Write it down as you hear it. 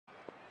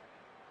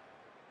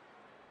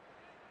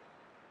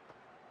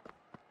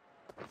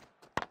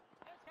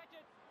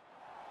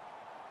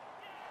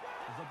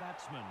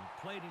batsman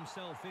played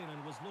himself in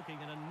and was looking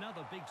at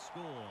another big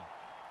score.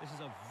 This is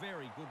a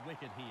very good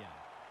wicket here.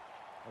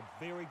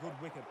 A very good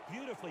wicket.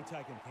 Beautifully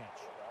taken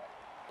catch.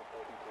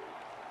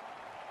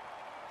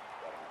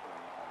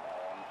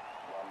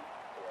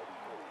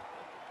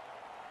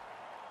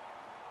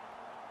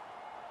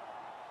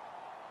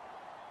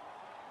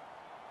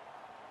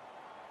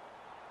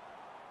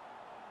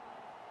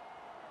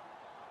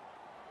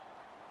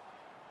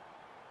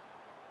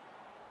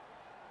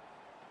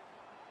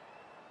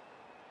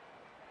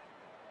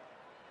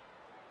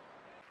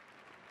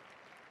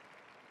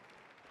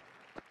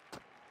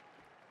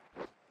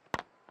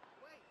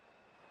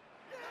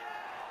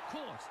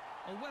 Caught.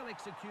 A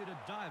well-executed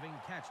diving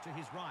catch to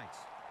his right.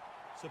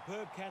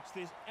 Superb catch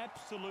this,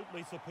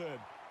 absolutely superb.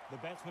 The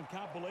batsman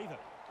can't believe it.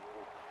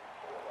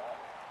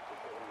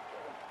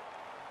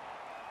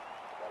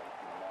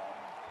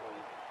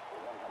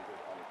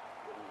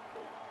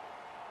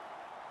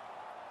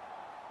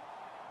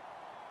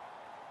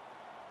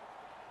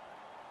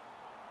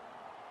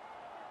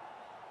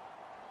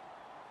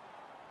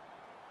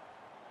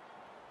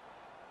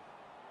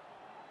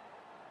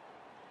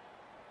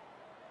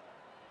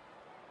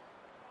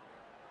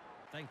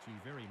 Thank you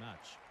very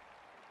much.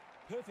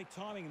 Perfect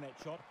timing in that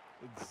shot,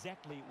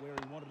 exactly where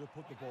he wanted to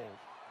put the ball.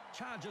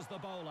 Charges the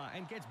bowler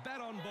and gets bat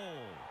on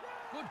ball.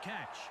 Good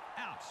catch.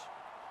 Out.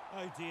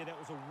 Oh dear, that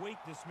was a weak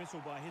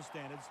dismissal by his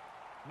standards.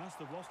 Must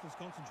have lost his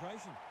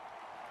concentration.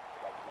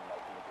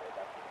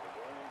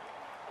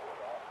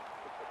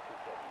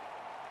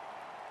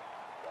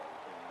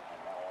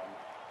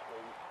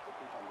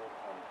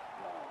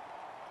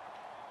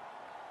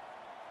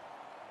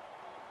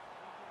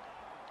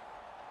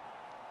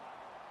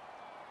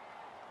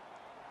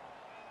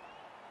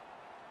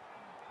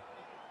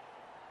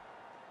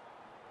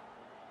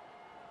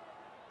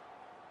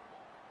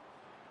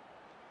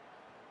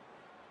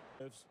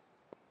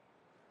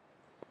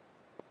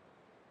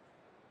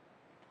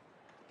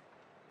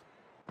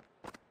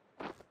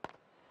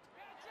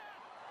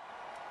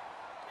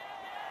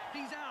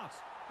 He's out.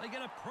 They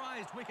get a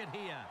prized wicket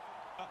here.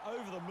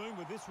 Over the moon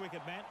with this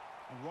wicket, Matt,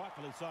 and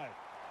rightfully so.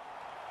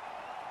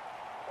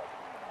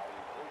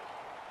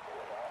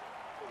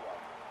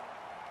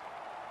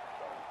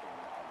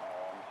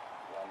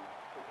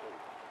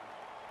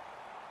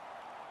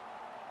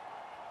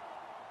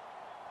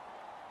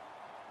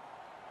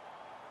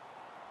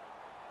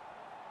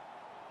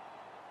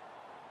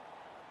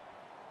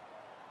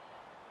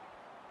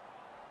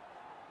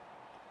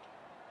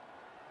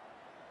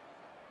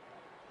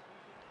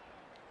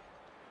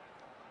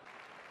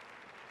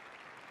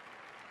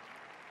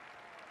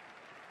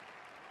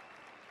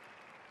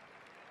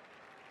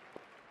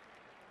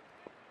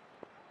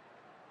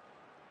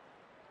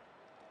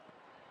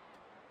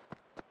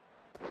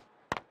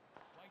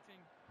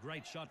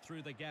 Great shot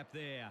through the gap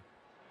there.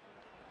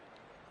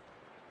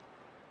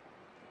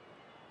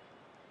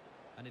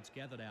 And it's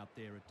gathered out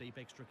there at deep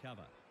extra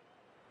cover.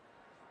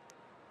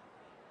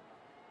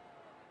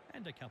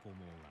 And a couple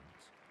more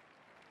runs.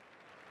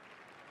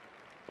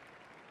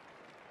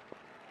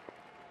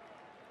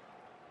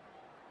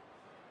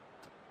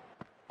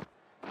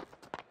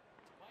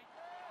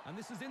 And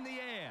this is in the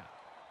air.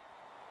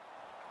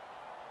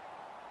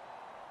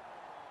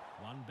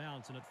 One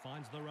bounce and it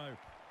finds the rope.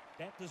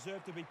 That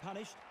deserved to be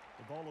punished.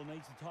 The bowler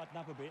needs to tighten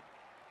up a bit.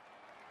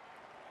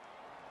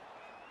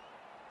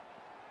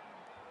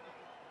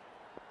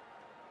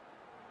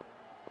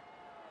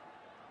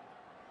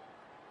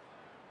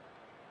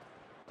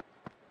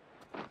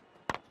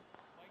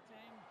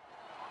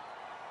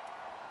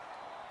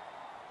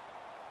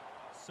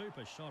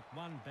 Super shot,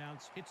 one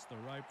bounce, hits the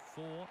rope,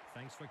 4,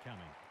 thanks for coming.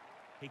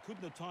 He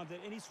couldn't have timed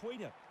it any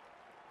sweeter.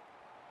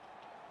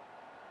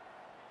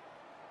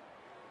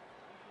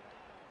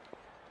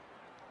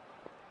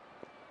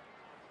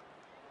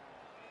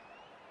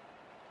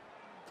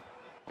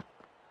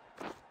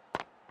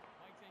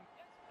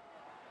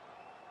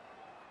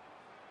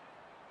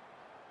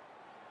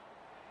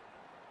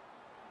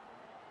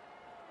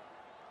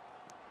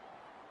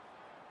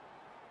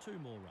 Two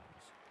more runs.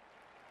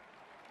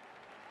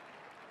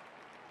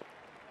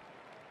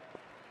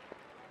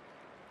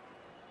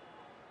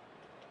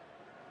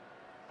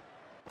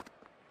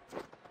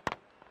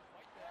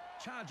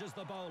 Charges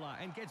the bowler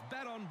and gets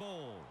bat on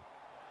ball.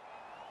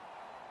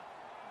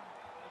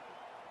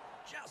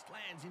 Just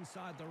lands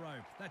inside the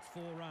rope. That's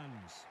 4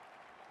 runs.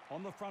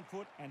 On the front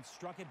foot and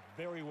struck it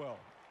very well.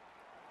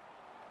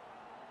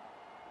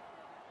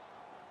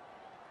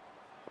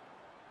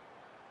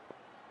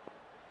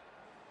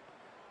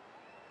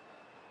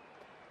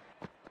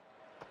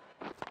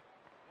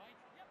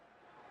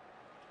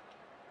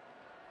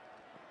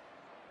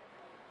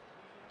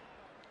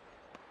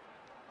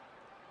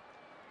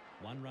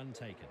 One run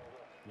taken.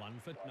 1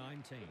 for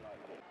 19.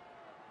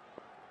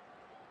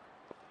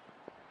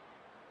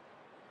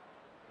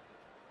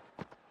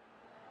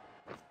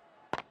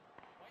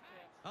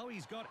 Oh,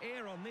 he's got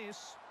air on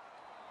this.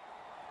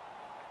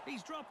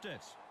 He's dropped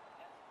it.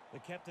 The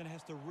captain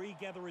has to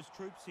regather his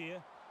troops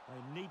here.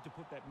 They need to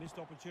put that missed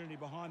opportunity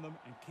behind them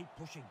and keep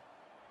pushing.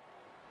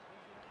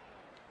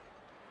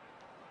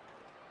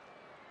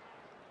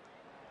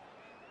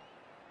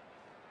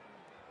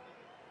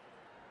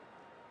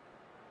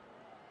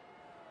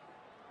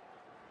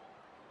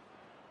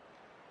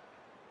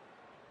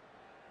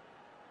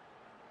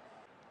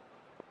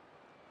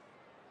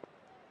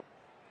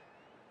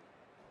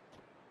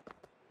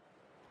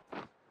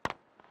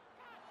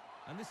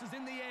 this is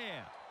in the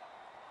air.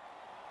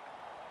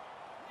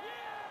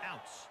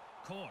 Out.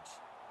 Caught.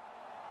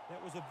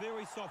 That was a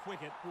very soft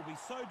wicket. Will be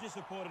so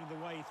disappointed in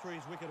the way he threw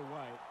his wicket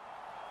away.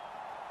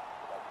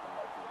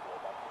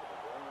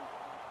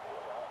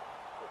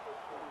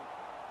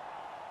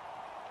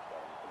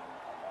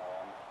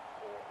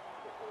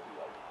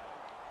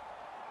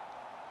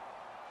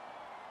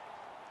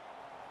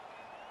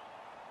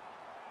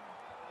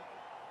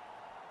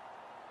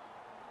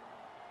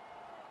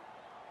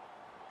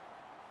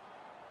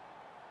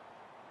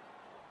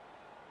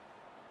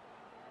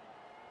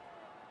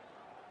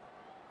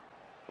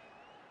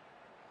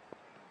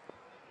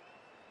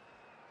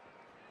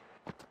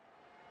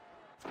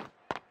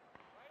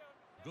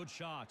 Good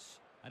shots,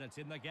 and it's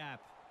in the gap.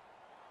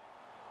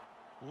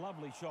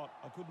 Lovely shot.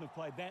 I couldn't have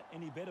played that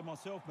any better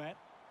myself, Matt.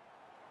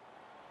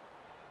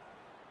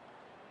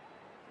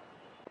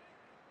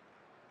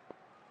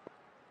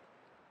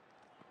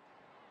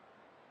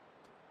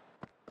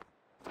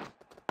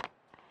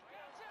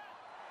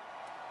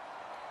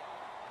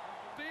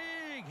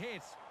 Big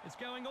hit. It's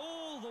going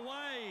all the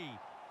way.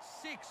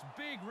 6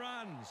 big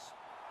runs.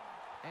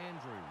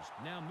 Andrews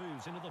now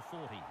moves into the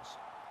 40s.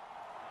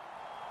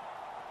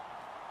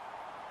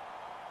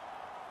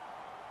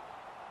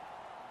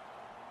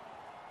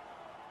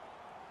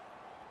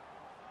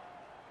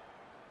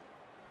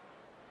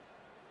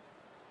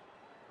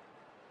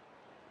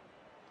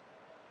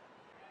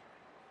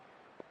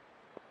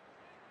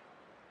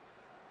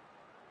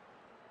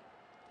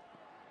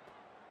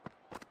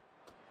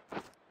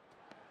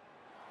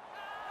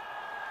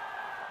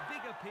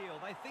 Appeal.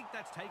 They think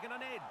that's taken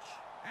an edge.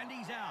 And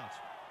he's out.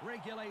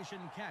 Regulation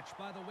catch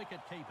by the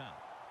wicket-keeper.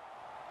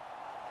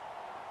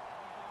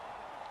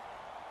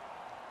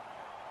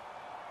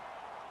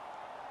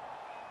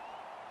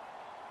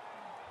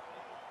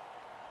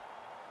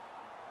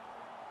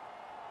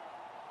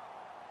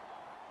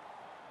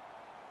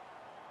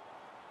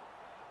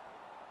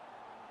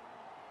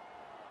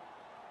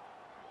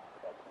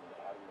 Batsman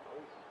out in the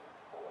crease.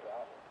 Forward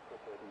out for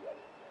 38.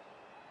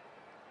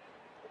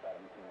 The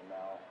batting team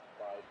now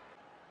 5.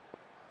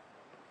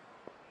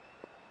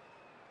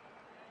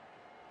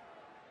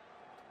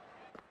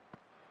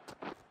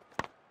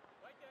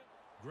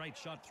 Great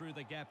shot through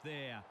the gap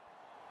there.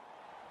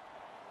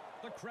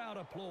 The crowd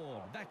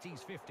applaud. That's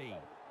his 50.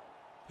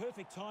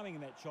 Perfect timing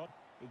in that shot.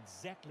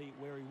 Exactly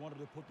where he wanted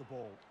to put the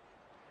ball.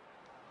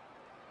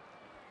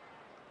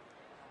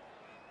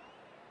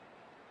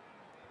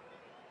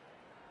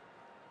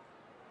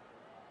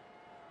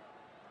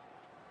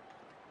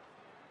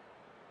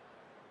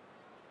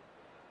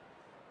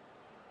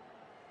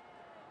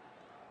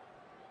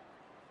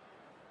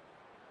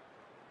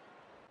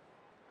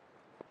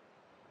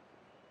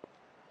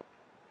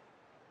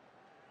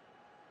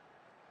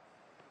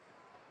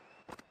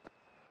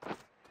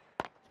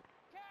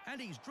 And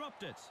he's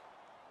dropped it.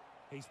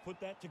 He's put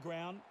that to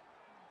ground.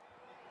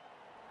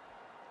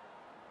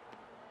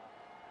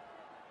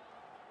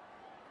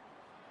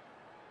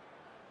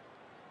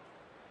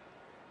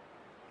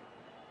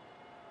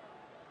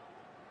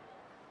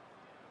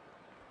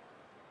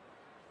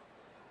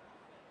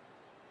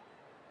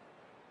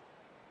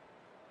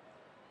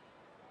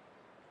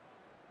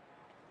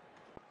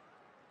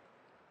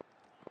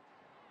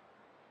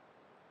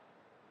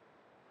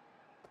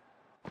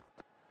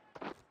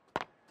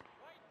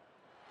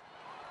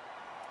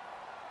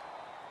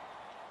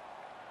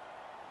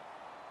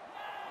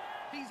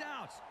 He's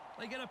out.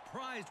 They get a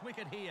prized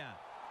wicket here.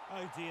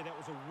 Oh dear, that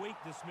was a weak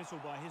dismissal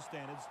by his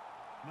standards.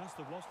 Must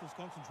have lost his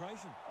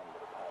concentration. Under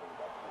the parting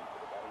batsman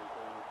for the batting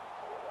team.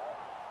 Forward out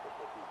for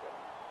 57.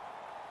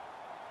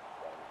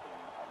 Batting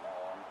team are now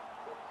on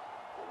 6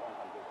 for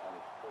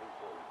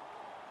 133.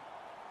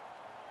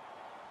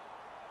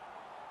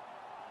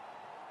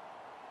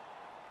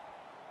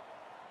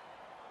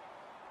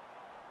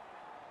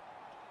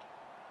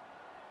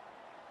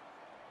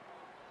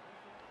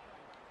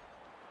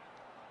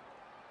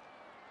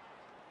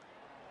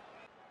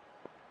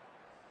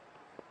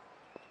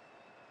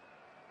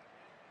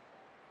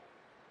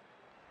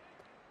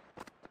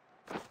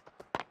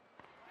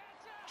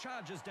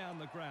 Charges down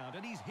the ground,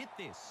 and he's hit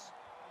this.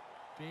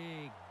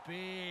 Big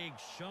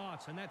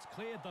shot, and that's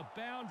cleared the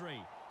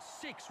boundary.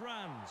 6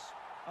 runs.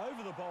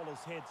 Over the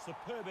bowler's head,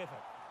 superb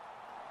effort.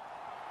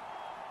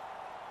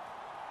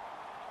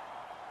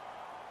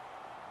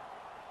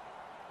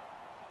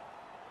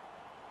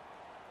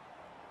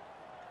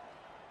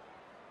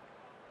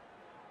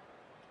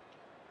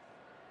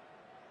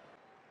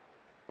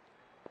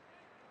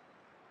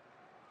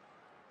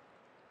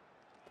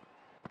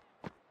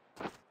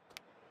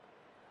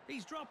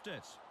 He's dropped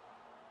it.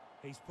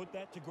 He's put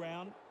that to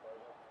ground.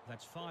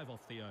 That's 5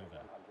 off the over.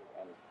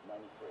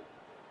 193.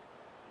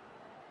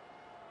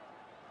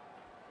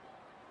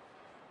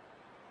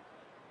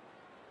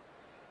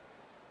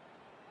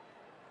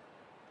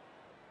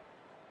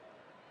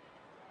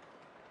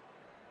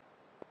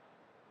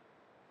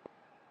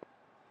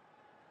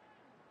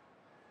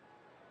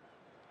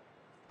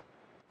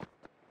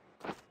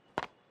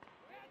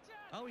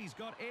 Oh, he's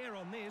got air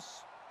on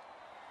this.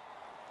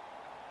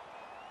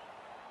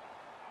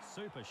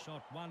 super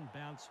shot. One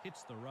bounce,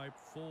 hits the rope.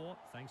 4,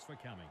 thanks for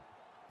coming.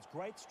 It's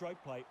great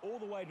stroke play all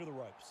the way to the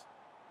ropes.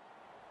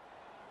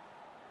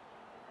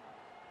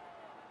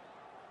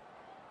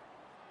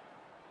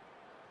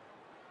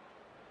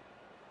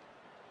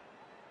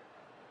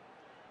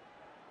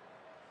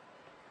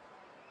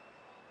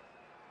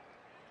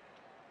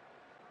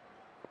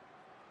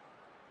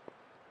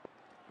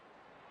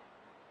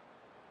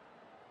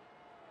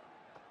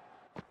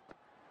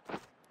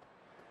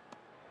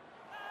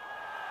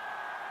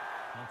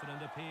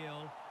 Confident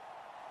appeal.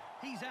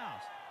 He's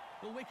out.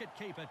 The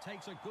wicket-keeper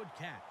takes a good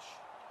catch.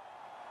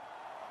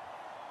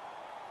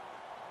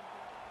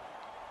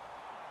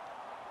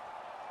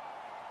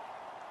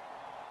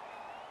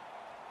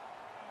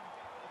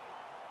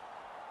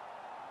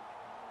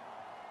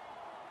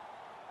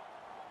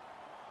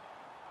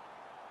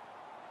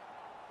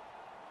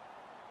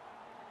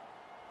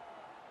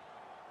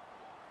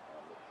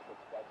 And the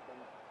sixth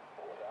batsman,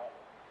 forward out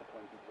to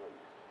 23.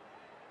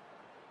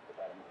 The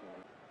batting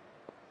team.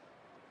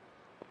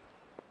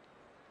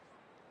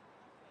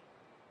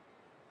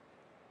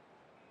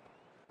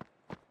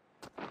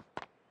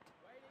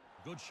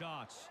 Good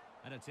shot,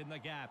 and it's in the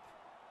gap.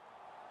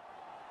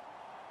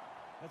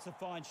 That's a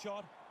fine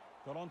shot.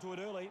 Got onto it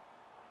early.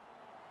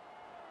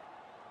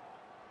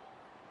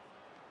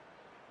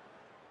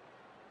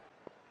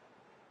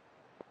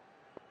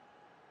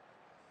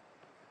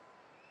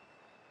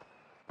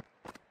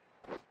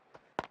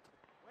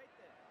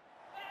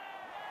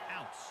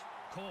 Out.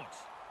 Caught.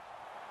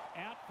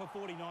 Out for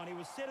 49. He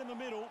was set in the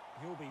middle.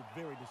 He'll be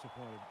very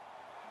disappointed.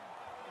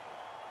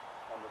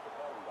 And with the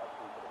batting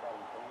batsman for the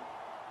batting team,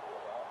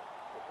 forward out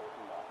to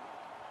 49.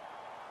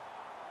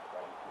 The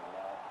batting team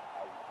now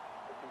 8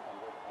 for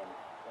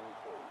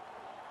 223.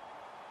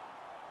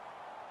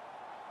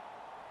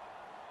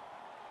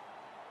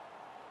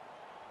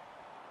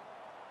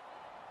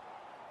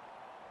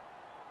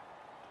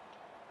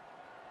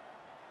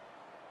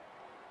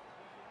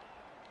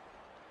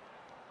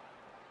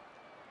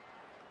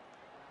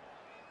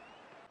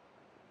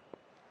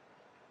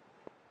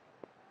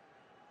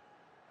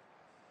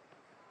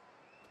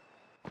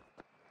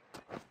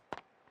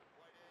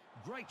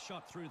 Great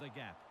shot through the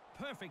gap.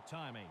 Perfect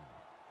timing.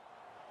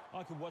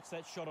 I could watch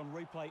that shot on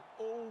replay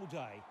all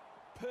day.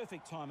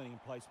 Perfect timing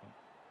and placement.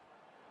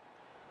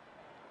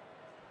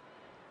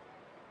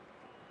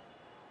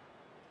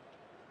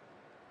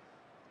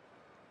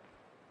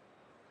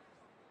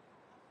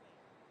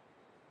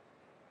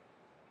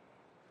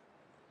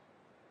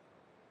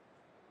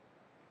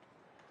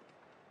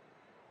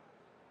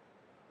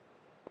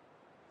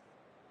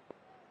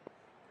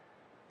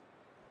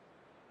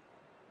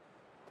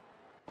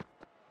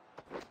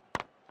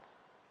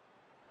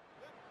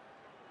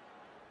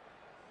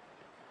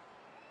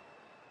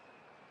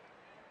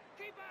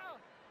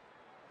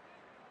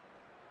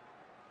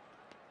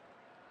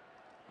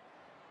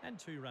 And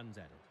 2 runs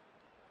added.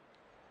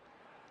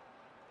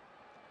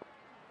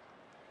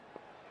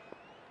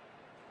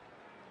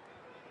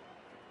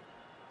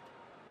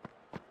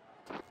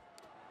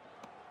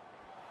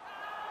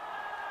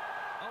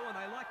 Oh, and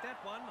they like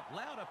that one.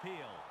 Loud appeal.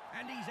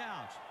 And he's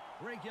out.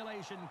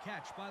 Regulation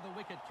catch by the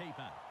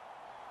wicket-keeper.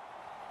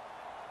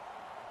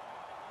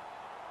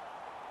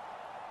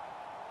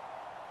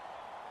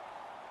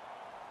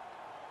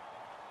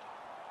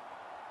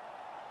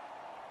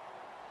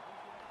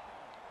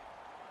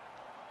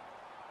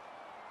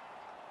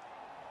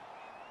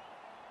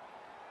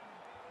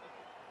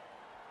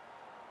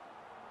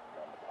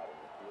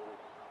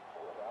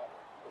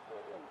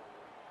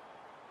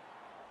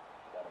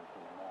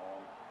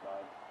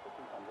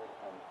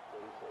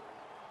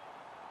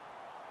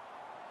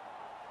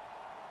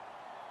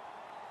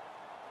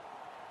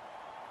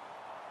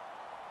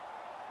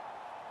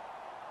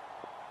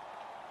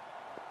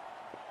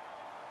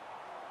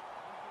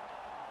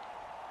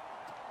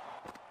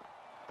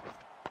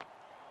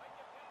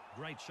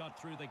 Great shot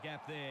through the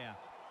gap there.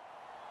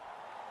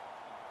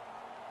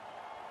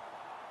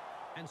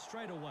 And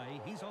straight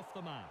away, he's off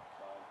the mark.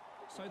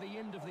 So the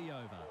end of the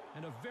over,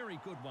 and a very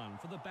good one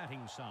for the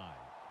batting side.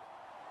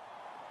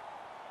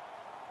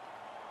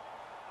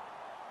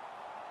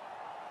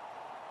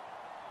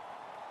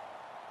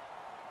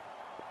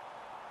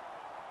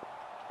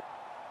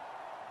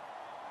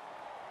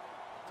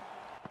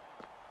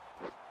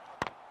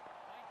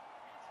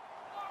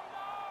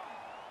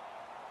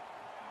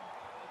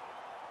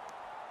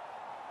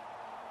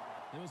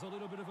 There was a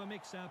little bit of a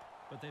mix-up,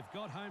 but they've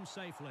got home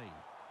safely.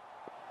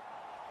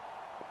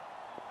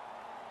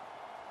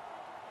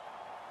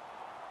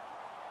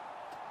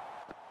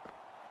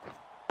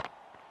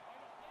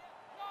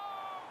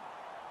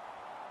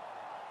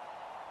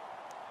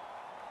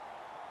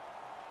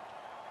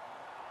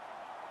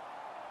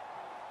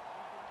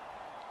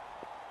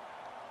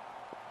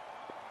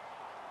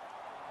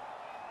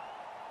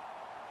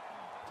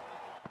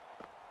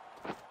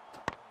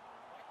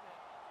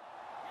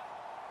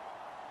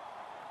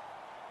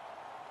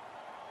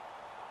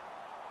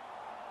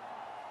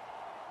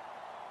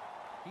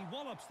 He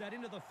wallops that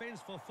into the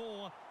fence for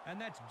 4, and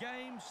that's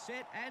game,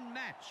 set and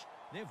match.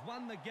 They've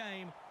won the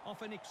game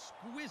off an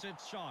exquisite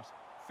shot.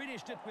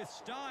 Finished it with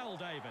style,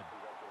 David.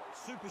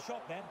 Super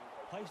shot that.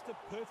 Placed it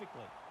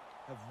perfectly.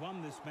 Have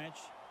won this match,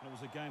 and it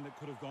was a game that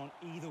could have gone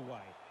either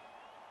way.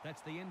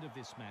 That's the end of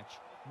this match.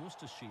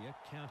 Worcestershire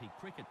County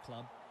Cricket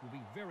Club will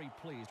be very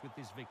pleased with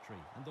this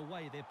victory and the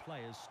way their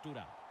players stood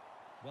up.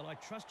 Well, I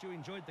trust you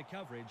enjoyed the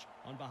coverage.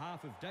 On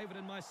behalf of David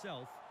and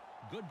myself,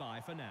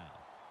 goodbye for now.